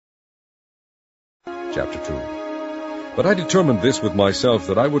Chapter 2. But I determined this with myself,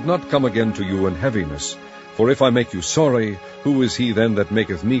 that I would not come again to you in heaviness. For if I make you sorry, who is he then that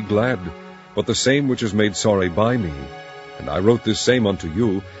maketh me glad, but the same which is made sorry by me? And I wrote this same unto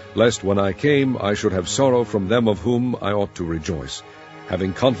you, lest when I came I should have sorrow from them of whom I ought to rejoice,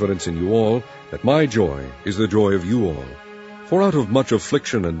 having confidence in you all, that my joy is the joy of you all. For out of much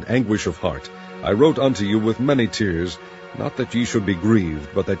affliction and anguish of heart I wrote unto you with many tears, not that ye should be grieved,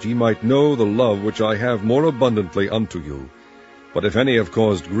 but that ye might know the love which I have more abundantly unto you. But if any have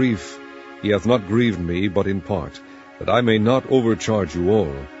caused grief, he hath not grieved me but in part, that I may not overcharge you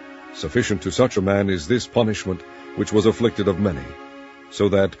all. Sufficient to such a man is this punishment, which was afflicted of many. So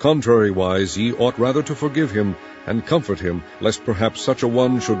that, contrariwise, ye ought rather to forgive him, and comfort him, lest perhaps such a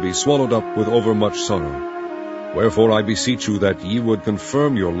one should be swallowed up with overmuch sorrow. Wherefore I beseech you that ye would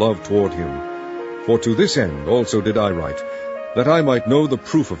confirm your love toward him. For to this end also did I write, that I might know the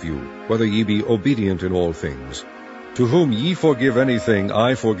proof of you, whether ye be obedient in all things. To whom ye forgive anything,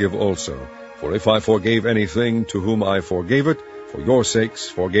 I forgive also. For if I forgave anything, to whom I forgave it, for your sakes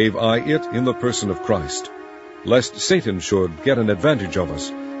forgave I it in the person of Christ, lest Satan should get an advantage of us,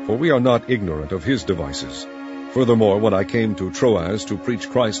 for we are not ignorant of his devices. Furthermore, when I came to Troas to preach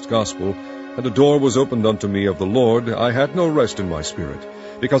Christ's gospel, and a door was opened unto me of the Lord, I had no rest in my spirit,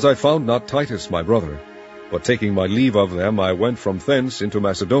 because I found not Titus my brother. But taking my leave of them, I went from thence into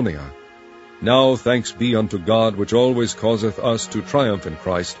Macedonia. Now thanks be unto God, which always causeth us to triumph in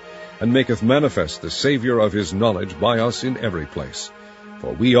Christ, and maketh manifest the Saviour of his knowledge by us in every place.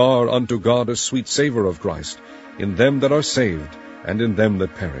 For we are unto God a sweet savour of Christ, in them that are saved, and in them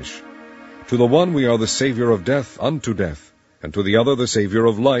that perish. To the one we are the Saviour of death unto death, and to the other the Saviour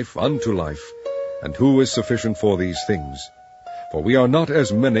of life unto life. And who is sufficient for these things? For we are not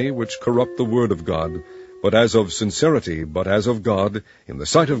as many which corrupt the word of God, but as of sincerity, but as of God, in the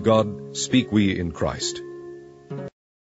sight of God, speak we in Christ.